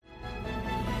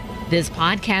This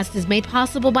podcast is made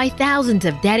possible by thousands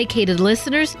of dedicated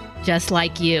listeners just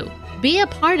like you. Be a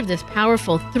part of this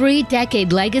powerful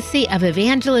 3-decade legacy of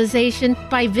evangelization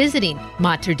by visiting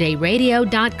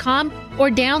materdeiradio.com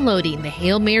or downloading the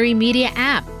Hail Mary Media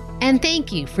app. And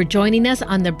thank you for joining us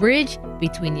on the bridge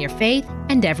between your faith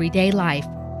and everyday life.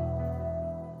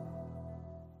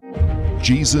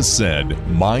 Jesus said,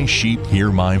 "My sheep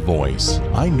hear my voice.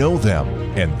 I know them,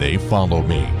 and they follow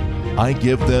me. I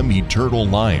give them eternal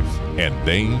life, and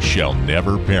they shall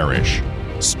never perish."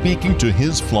 Speaking to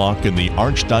his flock in the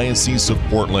Archdiocese of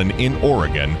Portland in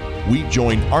Oregon, we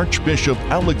join Archbishop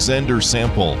Alexander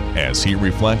Sample as he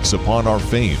reflects upon our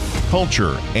faith,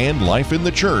 culture, and life in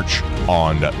the church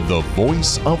on The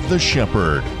Voice of the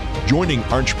Shepherd. Joining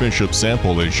Archbishop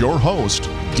Sample is your host,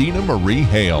 Dina Marie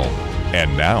Hale.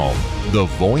 And now, The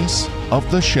Voice of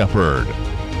the Shepherd.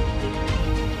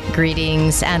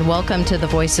 Greetings and welcome to The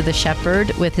Voice of the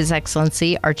Shepherd with His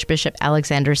Excellency Archbishop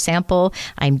Alexander Sample.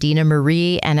 I'm Dina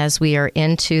Marie, and as we are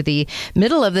into the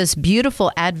middle of this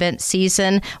beautiful Advent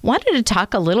season, wanted to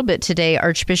talk a little bit today,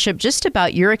 Archbishop, just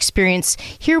about your experience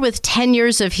here with 10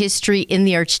 years of history in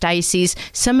the Archdiocese,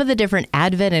 some of the different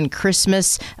Advent and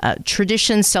Christmas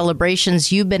traditions,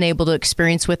 celebrations you've been able to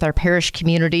experience with our parish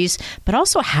communities, but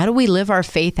also how do we live our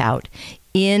faith out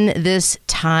in this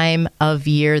time of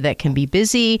year that can be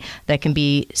busy, that can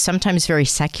be sometimes very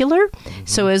secular.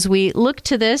 So as we look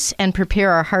to this and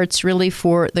prepare our hearts really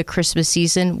for the Christmas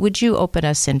season, would you open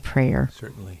us in prayer?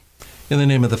 Certainly. In the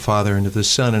name of the Father, and of the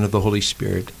Son, and of the Holy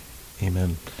Spirit.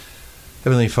 Amen.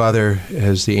 Heavenly Father,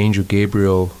 as the angel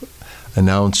Gabriel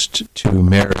announced to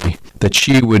Mary that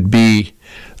she would be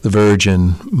the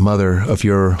Virgin Mother of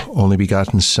your only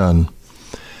begotten Son,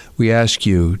 we ask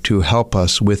you to help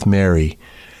us with Mary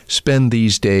spend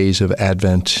these days of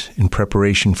Advent in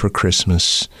preparation for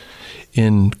Christmas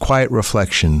in quiet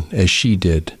reflection as she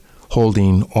did,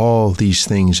 holding all these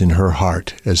things in her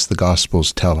heart as the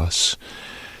Gospels tell us.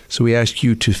 So we ask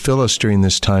you to fill us during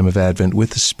this time of Advent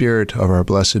with the spirit of our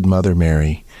Blessed Mother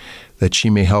Mary, that she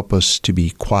may help us to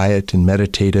be quiet and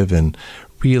meditative and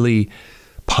really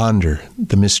ponder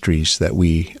the mysteries that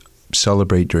we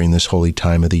celebrate during this holy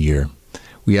time of the year.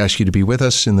 We ask you to be with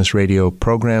us in this radio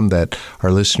program, that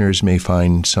our listeners may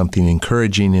find something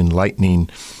encouraging, enlightening,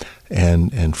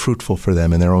 and fruitful for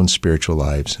them in their own spiritual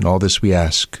lives. And all this we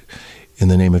ask in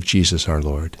the name of Jesus our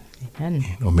Lord. Amen.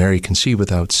 O Mary, conceived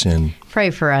without sin. Pray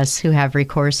for us who have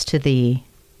recourse to thee.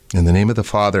 In the name of the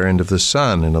Father, and of the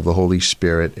Son, and of the Holy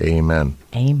Spirit. Amen.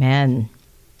 Amen.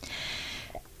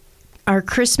 Our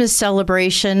Christmas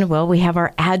celebration, well, we have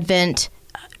our Advent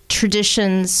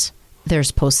traditions.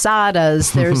 There's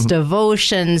posadas, there's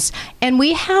devotions, and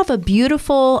we have a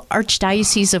beautiful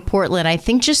Archdiocese of Portland. I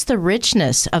think just the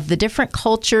richness of the different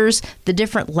cultures, the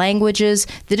different languages,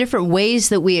 the different ways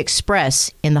that we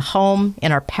express in the home,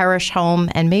 in our parish home,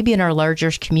 and maybe in our larger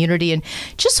community. And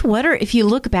just wonder if you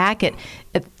look back at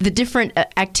the different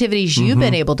activities you've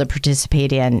been able to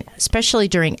participate in, especially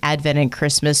during Advent and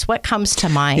Christmas, what comes to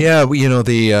mind? Yeah, you know,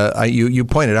 you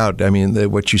pointed out, I mean,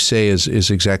 what you say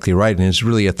is exactly right, and it's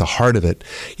really at the heart of it.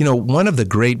 You know, one of the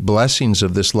great blessings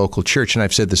of this local church, and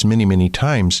I've said this many, many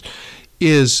times,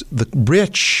 is the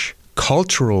rich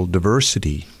cultural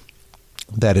diversity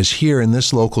that is here in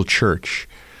this local church.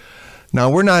 Now,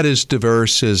 we're not as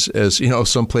diverse as you know,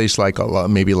 someplace like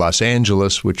maybe Los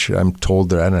Angeles, which I'm told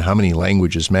there, I don't know how many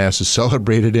languages Mass is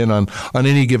celebrated in on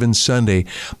any given Sunday.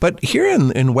 But here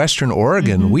in Western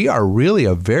Oregon, we are really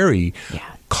a very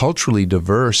culturally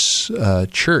diverse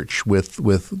church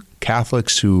with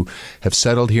Catholics who have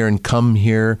settled here and come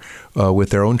here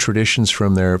with their own traditions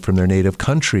from their native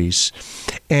countries.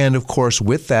 And of course,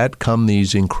 with that come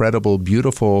these incredible,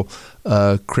 beautiful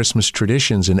Christmas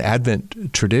traditions and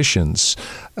Advent traditions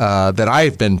that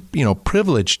I've been,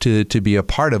 privileged to be a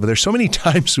part of. There's so many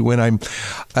times when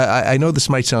I know this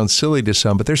might sound silly to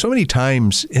some, but there's so many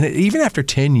times, and even after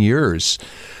 10 years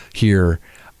here,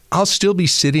 I'll still be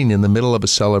sitting in the middle of a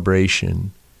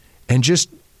celebration and just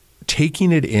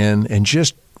taking it in and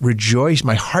just rejoice,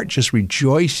 my heart just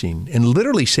rejoicing and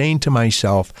literally saying to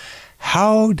myself,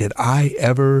 how did I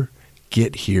ever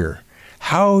get here?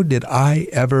 How did I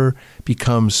ever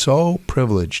become so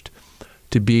privileged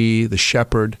to be the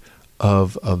shepherd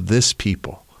of this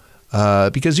people?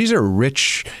 Because these are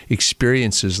rich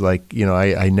experiences like,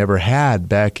 I never had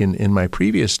back in my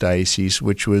previous diocese,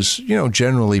 which was,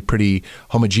 generally pretty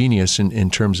homogeneous in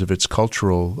terms of its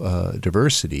cultural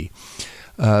diversity.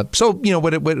 What some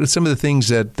of the things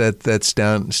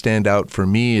that stand out for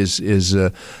me is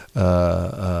that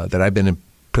I've been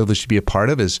privileged to be a part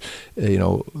of is,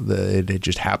 it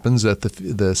just happens that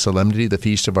the solemnity, the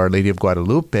Feast of Our Lady of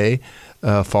Guadalupe,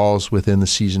 falls within the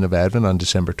season of Advent on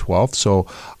December 12th. So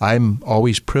I'm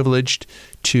always privileged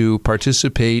to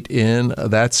participate in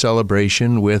that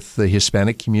celebration with the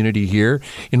Hispanic community here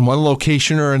in one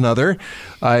location or another.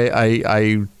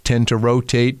 I tend to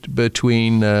rotate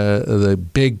between the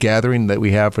big gathering that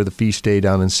we have for the feast day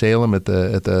down in Salem at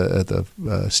the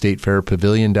State Fair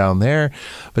Pavilion down there,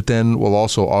 but then we'll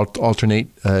also alternate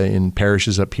in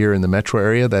parishes up here in the metro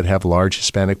area that have large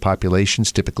Hispanic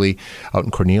populations, typically out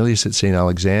in Cornelius at St.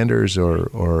 Alexander's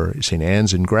or St.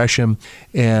 Anne's in Gresham.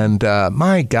 And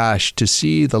my gosh, to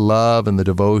see the love and the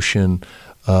devotion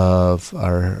of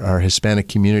our Hispanic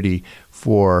community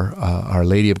for Our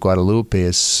Lady of Guadalupe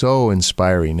is so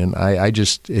inspiring, and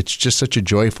it's just such a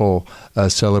joyful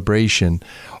celebration.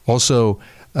 Also,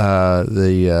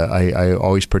 I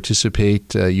always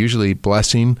participate, usually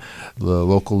blessing the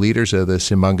local leaders of the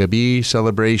Simbang Gabi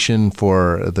celebration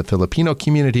for the Filipino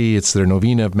community. It's their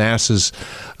novena of masses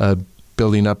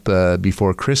building up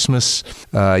before Christmas.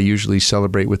 I usually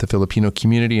celebrate with the Filipino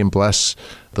community and bless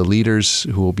the leaders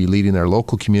who will be leading their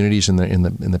local communities in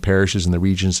the parishes and the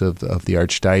regions of the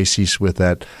Archdiocese with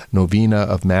that novena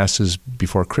of masses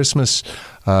before Christmas.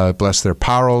 Bless their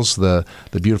parols, the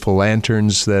beautiful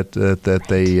lanterns that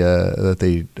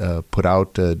they put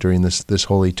out during this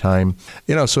holy time.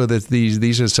 So that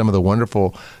these are some of the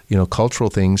wonderful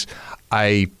cultural things.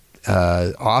 I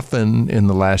often in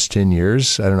the last 10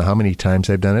 years, I don't know how many times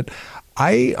I've done it,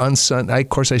 on Sunday, of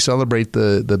course, I celebrate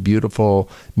the beautiful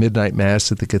midnight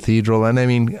mass at the cathedral, and I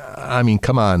mean,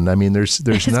 come on,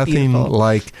 there's nothing beautiful.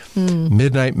 Like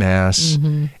midnight mass,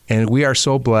 and we are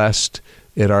so blessed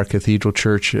at our cathedral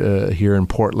church here in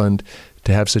Portland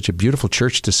to have such a beautiful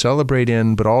church to celebrate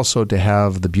in, but also to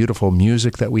have the beautiful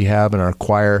music that we have in our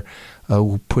choir,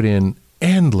 who put in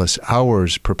endless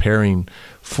hours preparing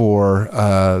for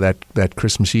that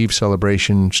Christmas Eve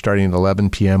celebration, starting at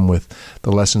 11 p.m. with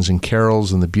the lessons and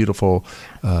carols and the beautiful,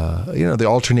 the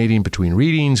alternating between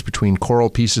readings, between choral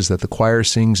pieces that the choir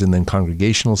sings, and then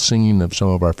congregational singing of some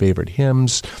of our favorite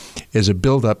hymns, is a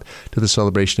build-up to the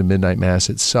celebration of Midnight Mass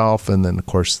itself. And then, of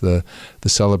course, the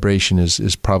celebration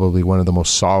is probably one of the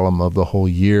most solemn of the whole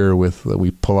year.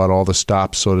 We pull out all the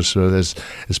stops, so as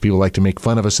people like to make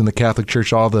fun of us in the Catholic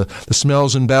Church, all the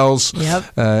smells and bells,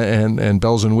 and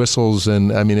bells and whistles,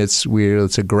 and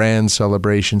it's a grand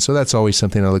celebration. So that's always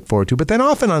something I look forward to. But then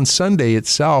often on Sunday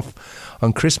itself,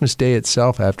 on Christmas Day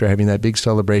itself, after having that big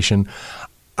celebration,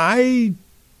 I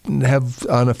have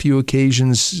on a few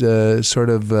occasions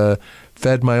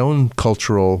fed my own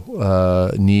cultural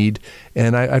need,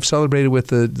 and I've celebrated with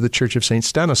the Church of St.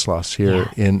 Stanislaus here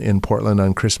in Portland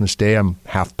on Christmas Day. I'm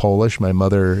half Polish. My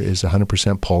mother is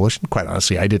 100% Polish, and quite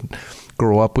honestly, I didn't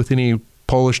grow up with any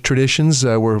Polish traditions.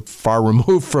 We're far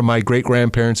removed from my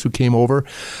great-grandparents who came over.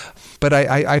 But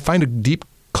I find a deep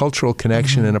cultural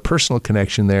connection and a personal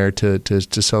connection there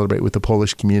to celebrate with the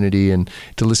Polish community and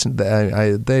to listen.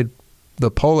 The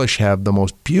Polish have the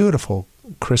most beautiful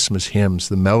Christmas hymns.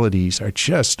 The melodies are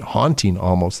just haunting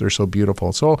almost. They're so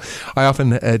beautiful. So I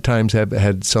often at times have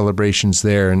had celebrations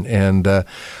there.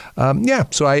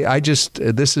 So I just,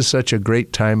 this is such a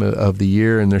great time of the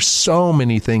year, and there's so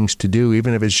many things to do,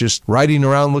 even if it's just riding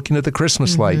around looking at the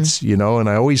Christmas lights, and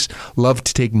I always love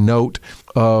to take note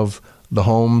of the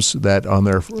homes that on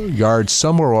their yards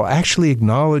somewhere will actually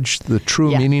acknowledge the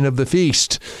true meaning of the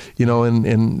feast.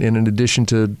 In addition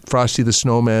to Frosty the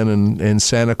Snowman and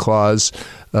Santa Claus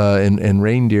and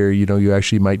reindeer, you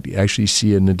actually might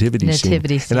see a nativity scene.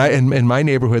 And in my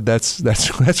neighborhood, that's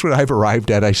what I've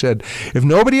arrived at. I said, if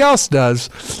nobody else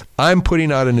does, I'm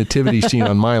putting out a nativity scene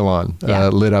on my lawn,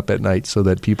 lit up at night, so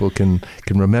that people can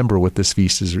remember what this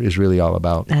feast is really all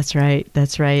about. That's right.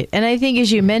 And I think,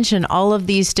 as you mentioned, all of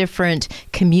these different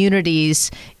communities,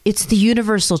 it's the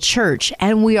universal church,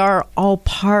 and we are all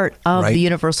part of the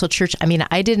universal church.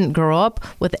 I didn't grow up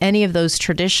with any of those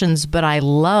traditions, but I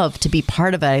love to be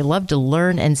part of it. I love to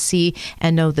learn and see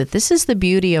and know that this is the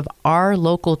beauty of our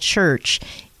local church,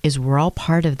 is we're all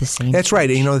part of the same That's church. Right.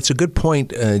 It's a good point,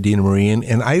 Dina Marie,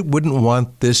 and I wouldn't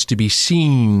want this to be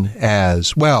seen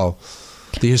as, well,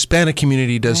 the Hispanic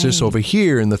community does this over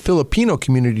here, and the Filipino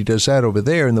community does that over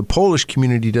there, and the Polish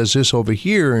community does this over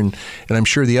here, and I'm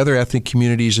sure the other ethnic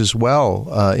communities as well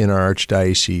in our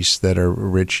archdiocese that are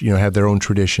rich, have their own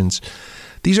traditions.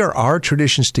 These are our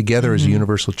traditions together as a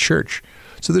universal church.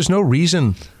 So there's no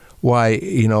reason why,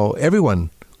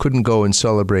 everyone couldn't go and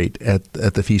celebrate at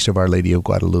the Feast of Our Lady of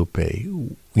Guadalupe,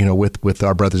 with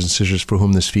our brothers and sisters for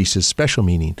whom this feast is special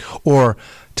meaning, or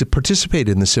to participate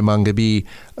in the Simbang Gabi,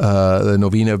 the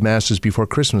novena of Masses before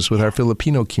Christmas with our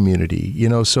Filipino community.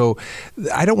 So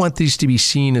I don't want these to be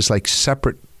seen as like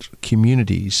separate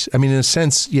communities. I mean, in a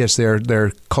sense, yes,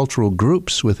 they're cultural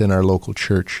groups within our local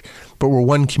church, but we're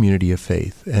one community of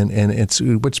faith, and it's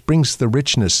what brings the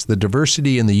richness, the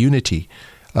diversity, and the unity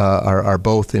are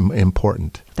both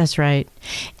important. That's right.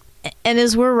 And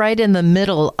as we're right in the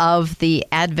middle of the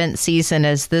Advent season,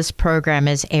 as this program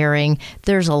is airing,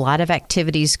 there's a lot of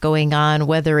activities going on,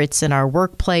 whether it's in our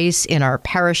workplace, in our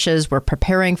parishes, we're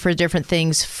preparing for different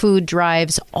things, food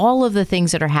drives, all of the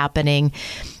things that are happening.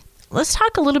 Let's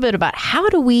talk a little bit about how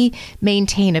do we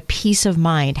maintain a peace of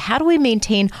mind? How do we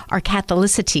maintain our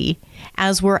Catholicity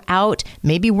as we're out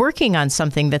maybe working on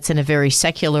something that's in a very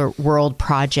secular world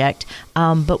project,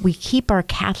 but we keep our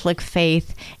Catholic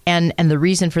faith and the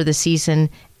reason for the season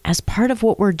as part of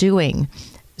what we're doing,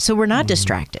 so we're not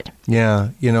distracted. Yeah,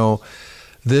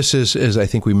 this is, as I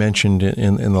think we mentioned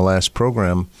in the last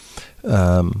program,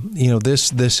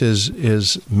 this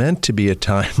is meant to be a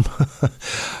time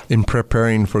in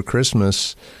preparing for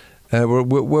Christmas.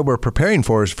 What we're preparing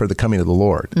for is for the coming of the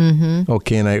Lord. Mm-hmm.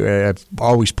 Okay, and I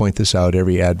always point this out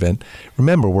every Advent.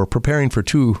 Remember, we're preparing for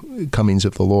two comings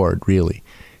of the Lord, really.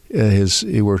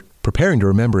 We're preparing to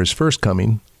remember His first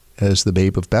coming as the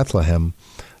babe of Bethlehem,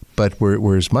 but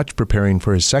we're as much preparing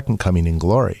for His second coming in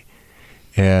glory.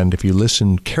 And if you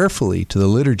listen carefully to the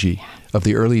liturgy of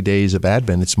the early days of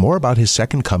Advent, it's more about His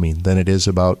second coming than it is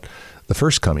about the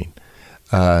first coming.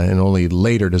 And only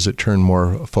later does it turn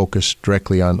more focused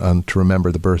directly on to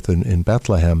remember the birth in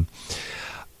Bethlehem.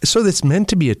 So it's meant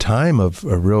to be a time of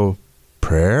a real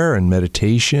prayer and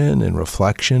meditation and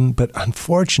reflection, but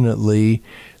unfortunately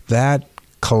that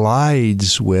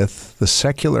collides with the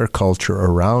secular culture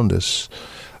around us,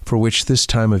 for which this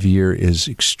time of year is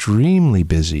extremely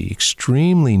busy,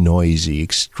 extremely noisy,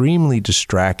 extremely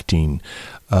distracting,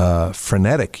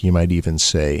 frenetic, you might even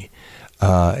say.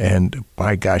 And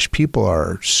my gosh, people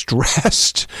are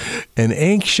stressed and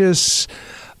anxious,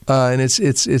 and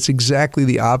it's exactly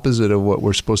the opposite of what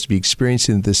we're supposed to be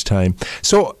experiencing at this time.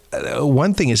 So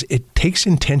one thing is, it takes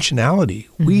intentionality.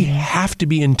 Mm-hmm. We have to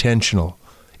be intentional.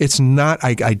 It's not,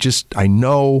 I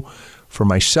know for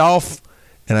myself,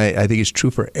 and I think it's true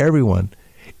for everyone,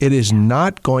 it is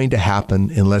not going to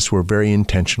happen unless we're very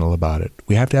intentional about it.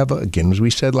 We have to have, again, as we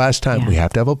said last time, we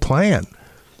have to have a plan.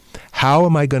 How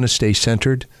am I going to stay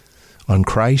centered on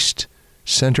Christ,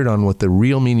 centered on what the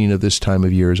real meaning of this time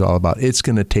of year is all about? It's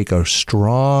going to take a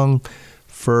strong,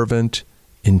 fervent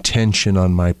intention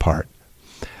on my part.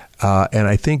 And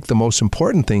I think the most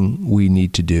important thing we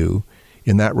need to do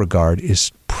in that regard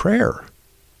is prayer.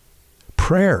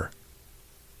 Prayer.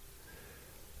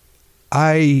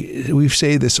 We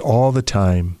say this all the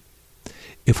time.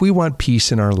 If we want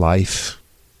peace in our life,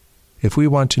 if we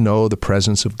want to know the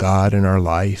presence of God in our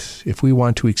life, if we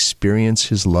want to experience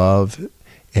His love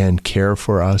and care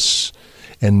for us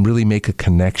and really make a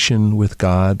connection with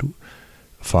God,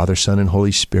 Father, Son, and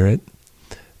Holy Spirit,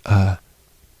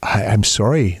 I'm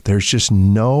sorry, there's just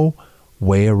no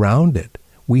way around it.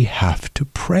 We have to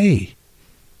pray.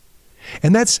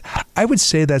 And I would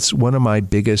say that's one of my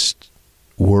biggest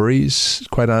worries,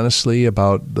 quite honestly,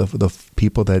 about the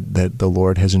people that the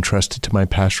Lord has entrusted to my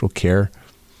pastoral care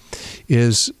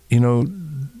is,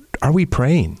 are we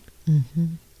praying? Mm-hmm.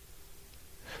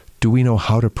 Do we know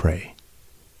how to pray?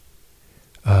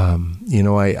 I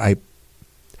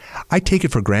take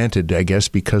it for granted, I guess,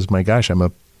 because, my gosh, I'm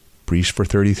a priest for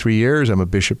 33 years. I'm a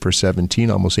bishop for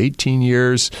 17, almost 18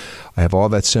 years. I have all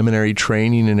that seminary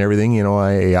training and everything.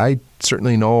 I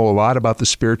certainly know a lot about the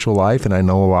spiritual life, and I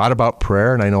know a lot about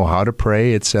prayer, and I know how to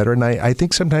pray, et cetera. And I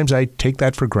think sometimes I take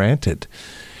that for granted.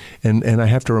 And I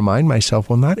have to remind myself,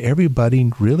 well, not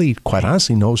everybody really, quite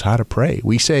honestly, knows how to pray.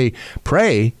 We say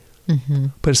pray, mm-hmm.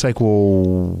 but it's like,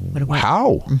 well,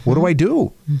 how? Mm-hmm. What do I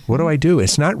do? Mm-hmm. What do I do?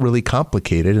 It's not really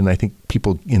complicated, and I think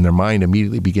people in their mind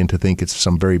immediately begin to think it's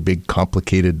some very big,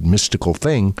 complicated, mystical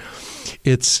thing.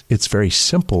 It's very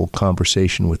simple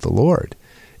conversation with the Lord.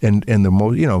 And the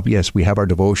most, yes, we have our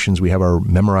devotions, we have our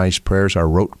memorized prayers, our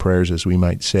rote prayers, as we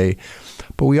might say.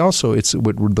 But we also, it's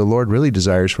what the Lord really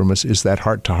desires from us is that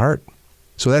heart to heart.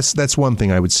 So that's one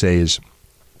thing I would say is,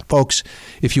 folks,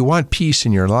 if you want peace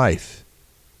in your life,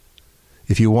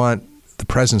 if you want the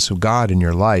presence of God in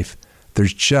your life,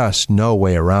 There's just no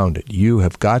way around it. You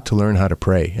have got to learn how to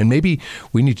pray. And maybe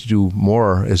we need to do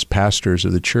more as pastors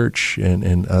of the church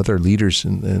and other leaders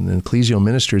and ecclesial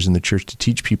ministers in the church to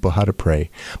teach people how to pray.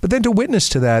 But then to witness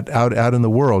to that out in the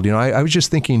world. I was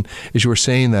just thinking, as you were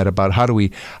saying that, about how do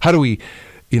we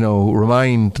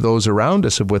remind those around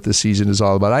us of what the season is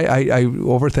all about. I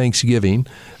over Thanksgiving,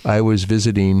 I was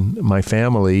visiting my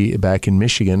family back in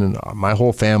Michigan, and my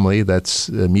whole family, that's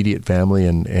immediate family,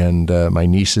 and my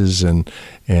nieces and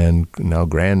now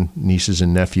grandnieces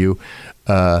and nephew,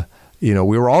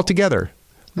 we were all together.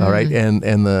 All right, and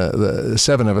the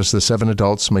seven of us, the seven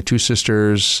adults, my two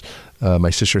sisters, my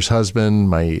sister's husband,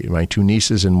 my two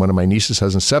nieces, and one of my niece's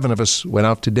husbands, seven of us went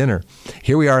out to dinner.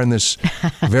 Here we are in this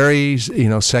very,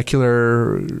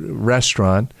 secular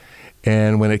restaurant,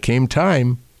 and when it came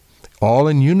time, all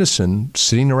in unison,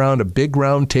 sitting around a big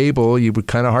round table, you were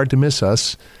kind of hard to miss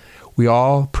us, we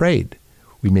all prayed.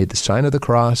 We made the sign of the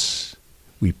cross,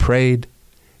 we prayed,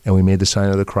 and we made the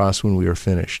sign of the cross when we were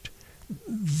finished.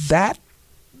 That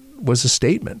was a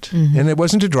statement. Mm-hmm. And it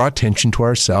wasn't to draw attention to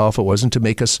ourselves. It wasn't to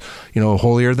make us,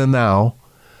 holier than thou.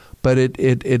 But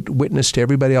it witnessed to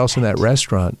everybody else in that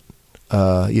restaurant,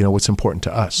 what's important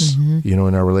to us, in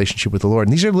our relationship with the Lord.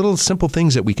 And these are little simple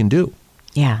things that we can do.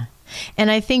 Yeah.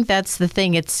 And I think that's the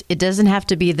thing. It doesn't have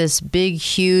to be this big,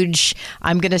 huge,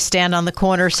 I'm going to stand on the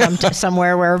corner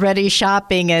somewhere where everybody's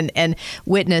shopping and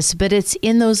witness. But it's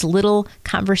in those little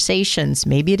conversations.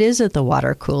 Maybe it is at the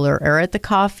water cooler or at the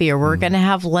coffee, or we're going to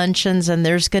have luncheons and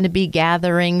there's going to be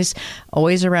gatherings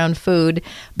always around food.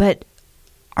 But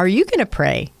are you going to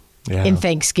pray in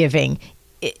Thanksgiving?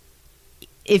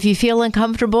 If you feel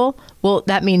uncomfortable, well,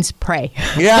 that means pray.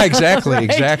 Yeah, exactly, right?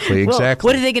 exactly. Well,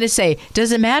 what are they going to say?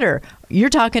 Doesn't matter. You're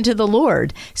talking to the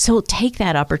Lord. So take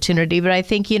that opportunity. But I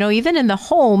think, even in the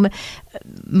home,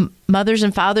 mothers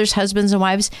and fathers, husbands and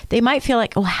wives, they might feel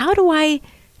like, how do I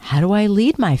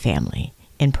lead my family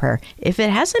in prayer? If it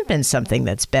hasn't been something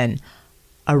that's been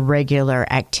a regular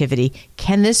activity,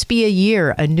 can this be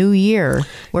a new year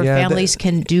where families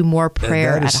can do more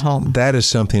prayer at home? That is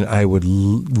something I would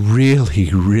really,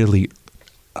 really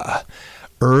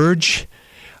urge,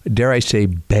 dare I say,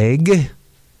 beg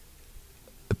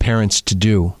the parents to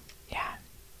do. Yeah.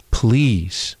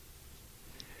 Please.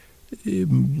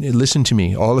 Listen to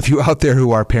me, all of you out there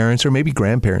who are parents, or maybe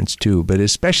grandparents too, but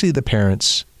especially the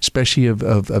parents, especially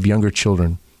of younger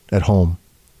children at home.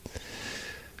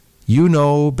 You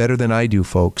know better than I do,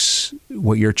 folks,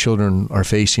 what your children are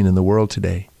facing in the world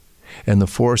today, and the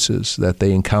forces that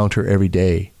they encounter every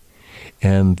day,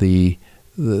 and the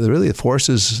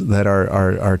forces that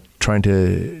are trying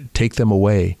to take them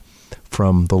away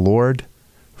from the Lord,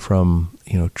 from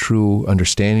true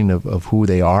understanding of who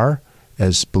they are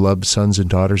as beloved sons and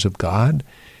daughters of God.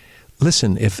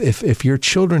 Listen, if your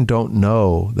children don't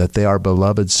know that they are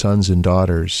beloved sons and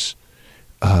daughters,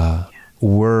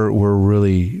 we're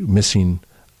really missing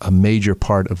a major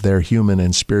part of their human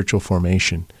and spiritual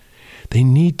formation. They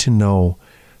need to know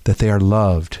that they are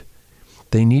loved.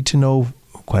 They need to know,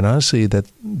 quite honestly, that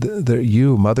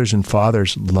you, mothers and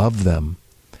fathers, love them.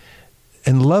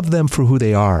 And love them for who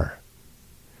they are.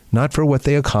 Not for what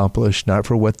they accomplish, not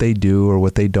for what they do or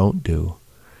what they don't do.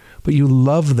 But you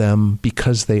love them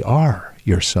because they are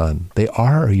your son. They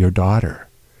are your daughter.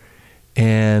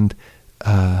 And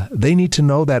they need to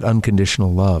know that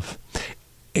unconditional love,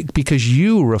 because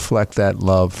you reflect that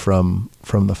love from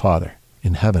the Father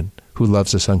in heaven, who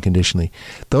loves us unconditionally.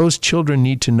 Those children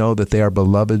need to know that they are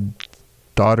beloved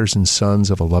daughters and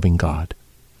sons of a loving God.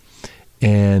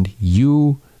 And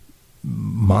you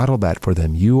model that for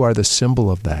them. You are the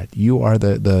symbol of that. You are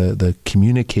the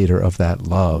communicator of that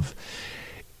love.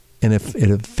 And if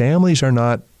families are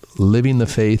not living the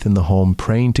faith in the home,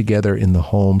 praying together in the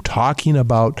home, talking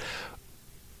about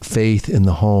faith in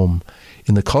the home,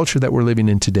 in the culture that we're living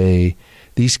in today,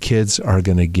 these kids are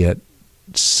going to get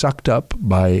sucked up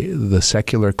by the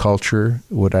secular culture,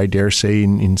 what I dare say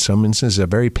in some instances, a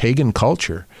very pagan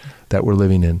culture that we're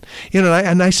living in.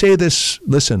 And I say this,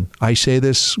 listen, I say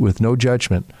this with no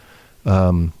judgment,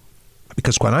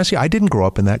 because quite honestly, I didn't grow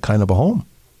up in that kind of a home.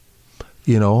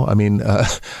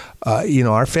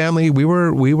 Our family, we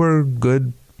were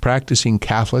good practicing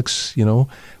Catholics,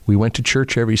 we went to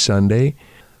church every Sunday.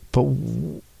 But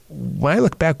when I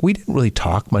look back, we didn't really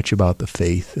talk much about the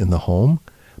faith in the home.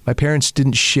 My parents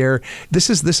didn't share. This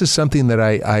is something that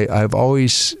I've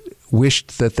always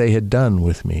wished that they had done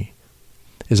with me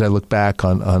as I look back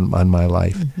on my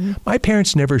life. Mm-hmm. My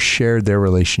parents never shared their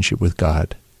relationship with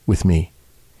God with me.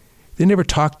 They never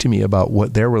talked to me about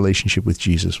what their relationship with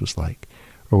Jesus was like,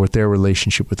 or what their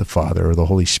relationship with the Father or the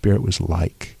Holy Spirit was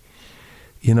like.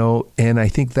 And I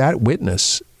think that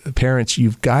witness parents,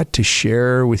 you've got to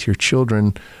share with your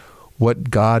children what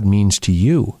God means to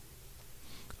you,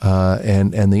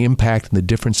 and the impact and the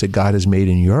difference that God has made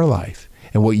in your life,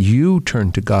 and what you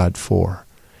turn to God for.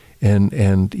 And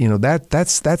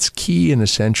that's key and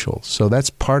essential. So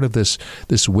that's part of this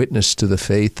witness to the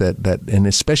faith that and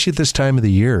especially at this time of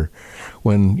the year,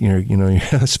 when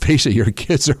let's face it, your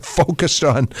kids are focused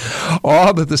on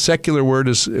all that the secular world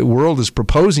is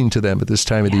proposing to them at this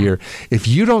time of the year. If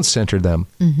you don't center them,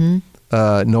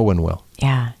 no one will.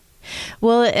 Yeah.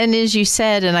 Well, and as you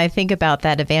said, and I think about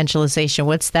that evangelization,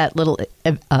 what's that little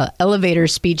elevator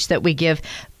speech that we give?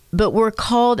 But we're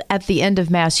called at the end of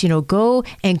Mass, go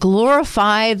and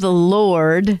glorify the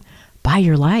Lord by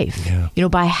your life,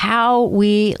 by how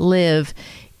we live.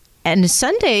 And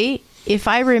Sunday, if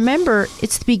I remember,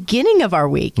 it's the beginning of our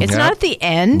week. It's not at the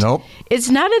end. Nope. It's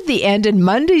not at the end, and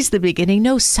Monday's the beginning.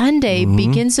 No, Sunday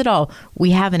begins it all.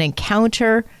 We have an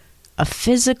encounter, a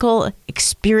physical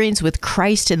experience with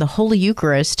Christ in the Holy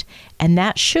Eucharist, and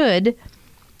that should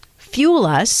fuel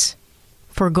us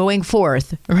for going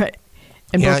forth, right?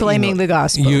 And proclaiming the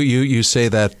gospel. You say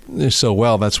that so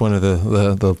well. That's one of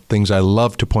the things I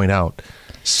love to point out.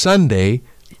 Sunday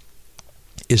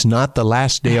is not the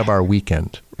last day of our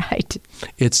weekend. Right.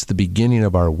 It's the beginning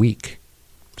of our week.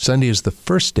 Sunday is the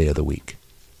first day of the week.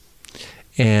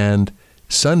 And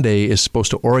Sunday is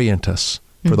supposed to orient us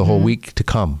for the whole week to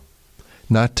come,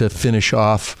 not to finish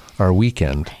off our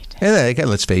weekend. Right. And again,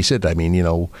 let's face it,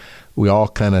 we all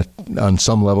kind of, on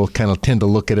some level, kind of tend to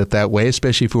look at it that way,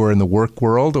 especially if we're in the work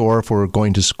world or if we're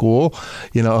going to school.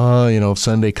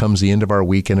 Sunday comes the end of our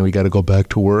weekend and we got to go back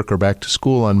to work or back to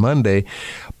school on Monday.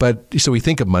 But so we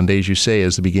think of Monday, as you say,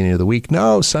 as the beginning of the week.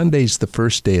 No, Sunday's the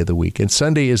first day of the week. And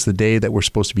Sunday is the day that we're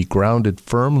supposed to be grounded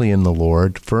firmly in the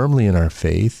Lord, firmly in our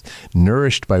faith,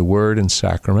 nourished by word and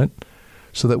sacrament,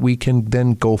 so that we can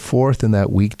then go forth in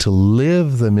that week to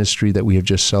live the mystery that we have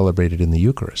just celebrated in the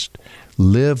Eucharist.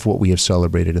 Live what we have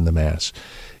celebrated in the Mass.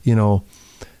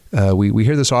 We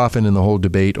hear this often in the whole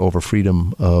debate over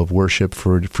freedom of worship,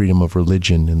 for freedom of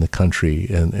religion in the country.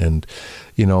 And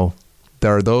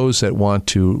there are those that want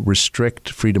to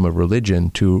restrict freedom of religion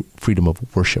to freedom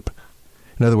of worship.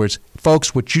 In other words,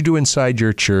 folks, what you do inside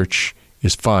your church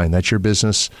is fine. That's your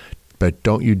business. But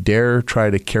don't you dare try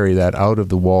to carry that out of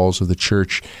the walls of the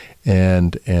church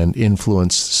and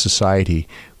influence society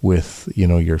with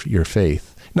your faith.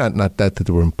 Not that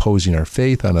we're imposing our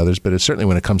faith on others, but it's certainly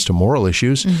when it comes to moral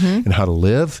issues and how to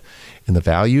live and the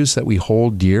values that we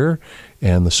hold dear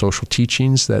and the social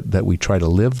teachings that we try to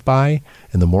live by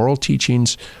and the moral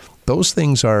teachings, those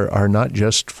things are not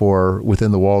just for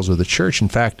within the walls of the church. In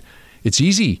fact, it's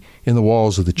easy in the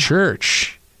walls of the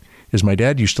church. As my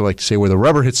dad used to like to say, where the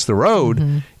rubber hits the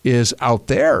road is out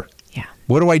there. Yeah.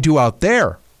 What do I do out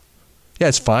there? Yeah,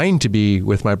 it's fine to be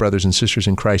with my brothers and sisters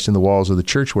in Christ in the walls of the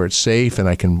church where it's safe and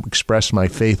I can express my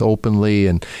faith openly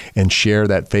and share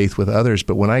that faith with others.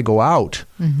 But when I go out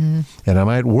and I'm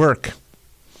at work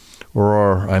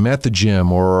or I'm at the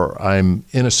gym or I'm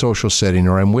in a social setting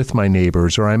or I'm with my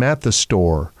neighbors or I'm at the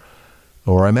store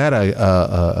or I'm at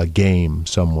a game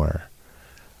somewhere,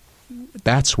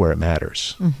 that's where it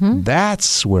matters.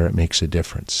 That's where it makes a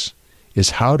difference, is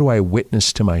how do I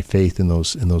witness to my faith in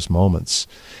those moments?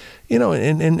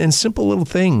 And simple little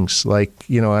things like,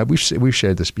 we've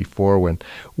shared this before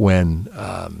when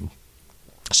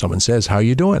someone says, how are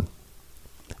you doing?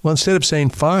 Well, instead of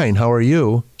saying, fine, how are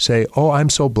you? Say, oh, I'm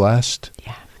so blessed.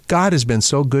 Yeah. God has been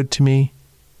so good to me.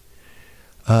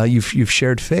 You've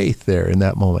shared faith there in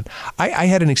that moment. I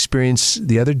had an experience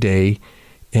the other day,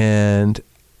 and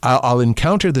I'll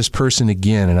encounter this person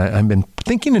again, and I've been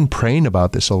thinking and praying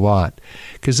about this a lot,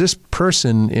 because this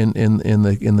person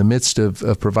in the midst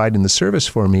of providing the service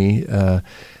for me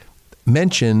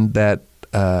mentioned that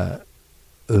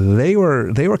they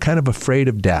were kind of afraid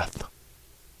of death,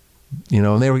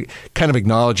 and they were kind of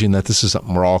acknowledging that this is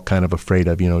something we're all kind of afraid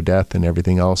of, death and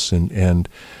everything else, and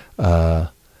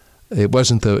it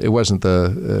wasn't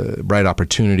the right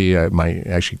opportunity.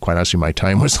 Actually, quite honestly, my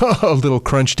time was a little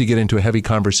crunched to get into a heavy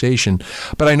conversation.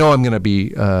 But I know I'm going to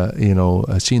be,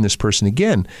 seeing this person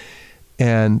again,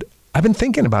 and I've been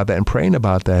thinking about that and praying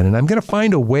about that, and I'm going to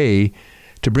find a way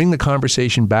to bring the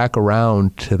conversation back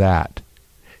around to that,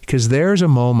 because there's a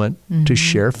moment to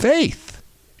share faith.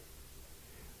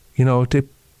 To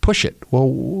push it. Well,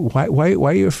 why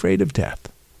are you afraid of death?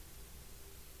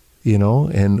 We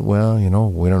don't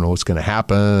know what's going to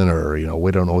happen, or,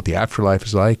 we don't know what the afterlife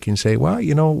is like. And say, well,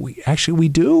 we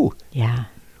do. Yeah.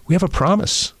 We have a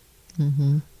promise.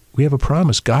 We have a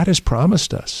promise. God has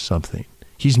promised us something.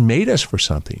 He's made us for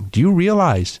something. Do you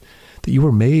realize that you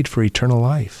were made for eternal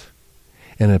life?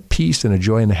 and a peace and a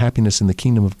joy and a happiness in the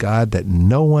kingdom of God that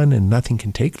no one and nothing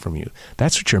can take from you.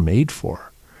 That's what you're made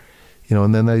for.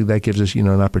 And then that gives us,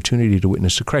 an opportunity to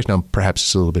witness to Christ. Now, perhaps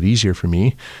it's a little bit easier for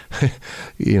me,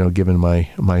 given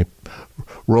my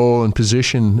role and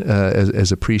position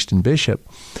as a priest and bishop.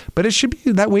 But it should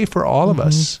be that way for all of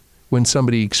us. When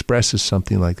somebody expresses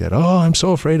something like that, oh, I'm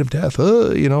so afraid of death.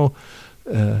 You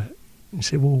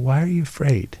say, well, why are you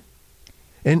afraid?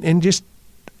 And just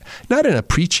not in a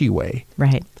preachy way,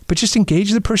 right? But just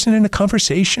engage the person in a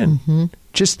conversation. And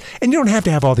you don't have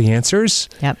to have all the answers.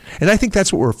 Yep. And I think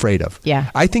that's what we're afraid of. Yeah.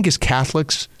 I think as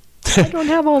Catholics, I don't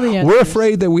have all the answers. We're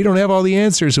afraid that we don't have all the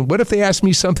answers. And what if they ask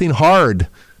me something hard?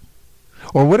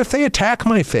 Or what if they attack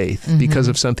my faith because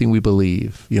of something we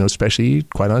believe? Especially,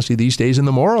 quite honestly, these days in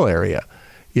the moral area.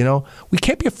 We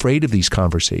can't be afraid of these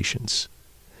conversations.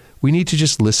 We need to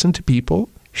just listen to people,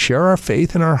 share our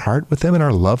faith and our heart with them and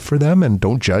our love for them, and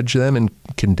don't judge them and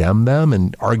condemn them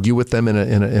and argue with them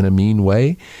in a mean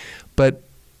way. But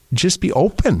just be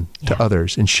open to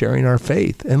others and sharing our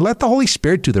faith, and let the Holy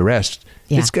Spirit do the rest.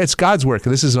 Yeah. It's God's work.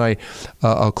 This is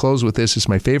I'll close with this. It's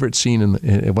my favorite scene,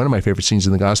 one of my favorite scenes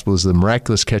in the gospel is the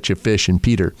miraculous catch of fish in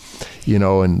Peter,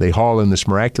 and they haul in this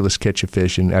miraculous catch of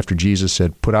fish. And after Jesus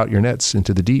said, put out your nets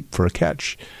into the deep for a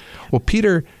catch. Well,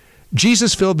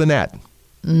 Jesus filled the net.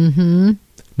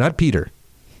 Not Peter.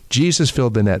 Jesus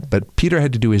filled the net, but Peter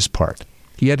had to do his part.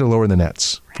 He had to lower the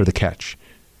nets for the catch.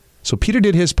 So Peter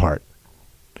did his part,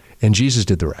 and Jesus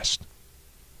did the rest.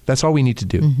 That's all we need to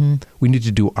do. We need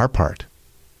to do our part.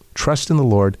 Trust in the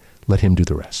Lord. Let him do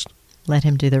the rest. Let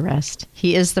him do the rest.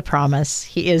 He is the promise.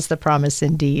 He is the promise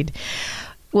indeed.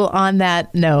 Well, on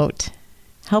that note,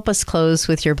 help us close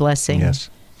with your blessing. Yes.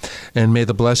 And may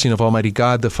the blessing of Almighty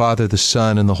God, the Father, the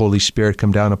Son, and the Holy Spirit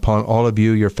come down upon all of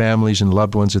you, your families, and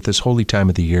loved ones at this holy time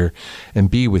of the year, and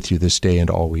be with you this day and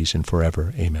always and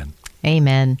forever. Amen.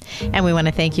 Amen. And we want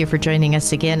to thank you for joining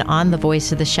us again on The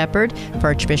Voice of the Shepherd. For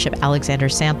Archbishop Alexander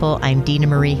Sample, I'm Dina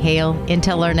Marie Hale.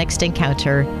 Until our next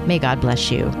encounter, may God bless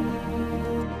you.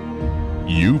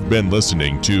 You've been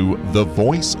listening to The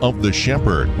Voice of the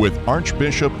Shepherd with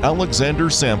Archbishop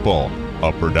Alexander Sample,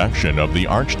 a production of the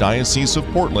Archdiocese of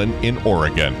Portland in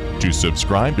Oregon. To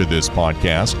subscribe to this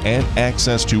podcast and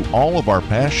access to all of our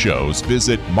past shows,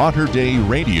 visit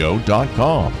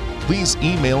materdeiradio.com. Please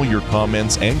email your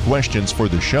comments and questions for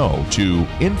the show to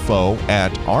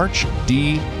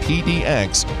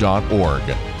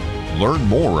info@archdpdx.org. Learn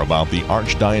more about the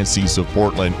Archdiocese of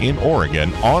Portland in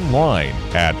Oregon online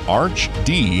at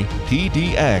archdpdx.org.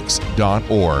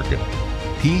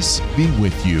 Peace be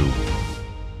with you.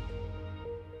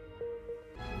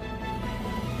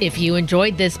 If you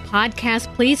enjoyed this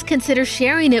podcast, please consider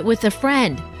sharing it with a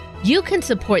friend. You can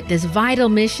support this vital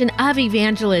mission of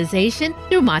evangelization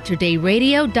through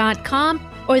materdeiradio.com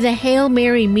or the Hail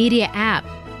Mary Media app.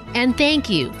 And thank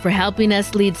you for helping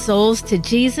us lead souls to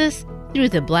Jesus through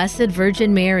the Blessed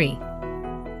Virgin Mary.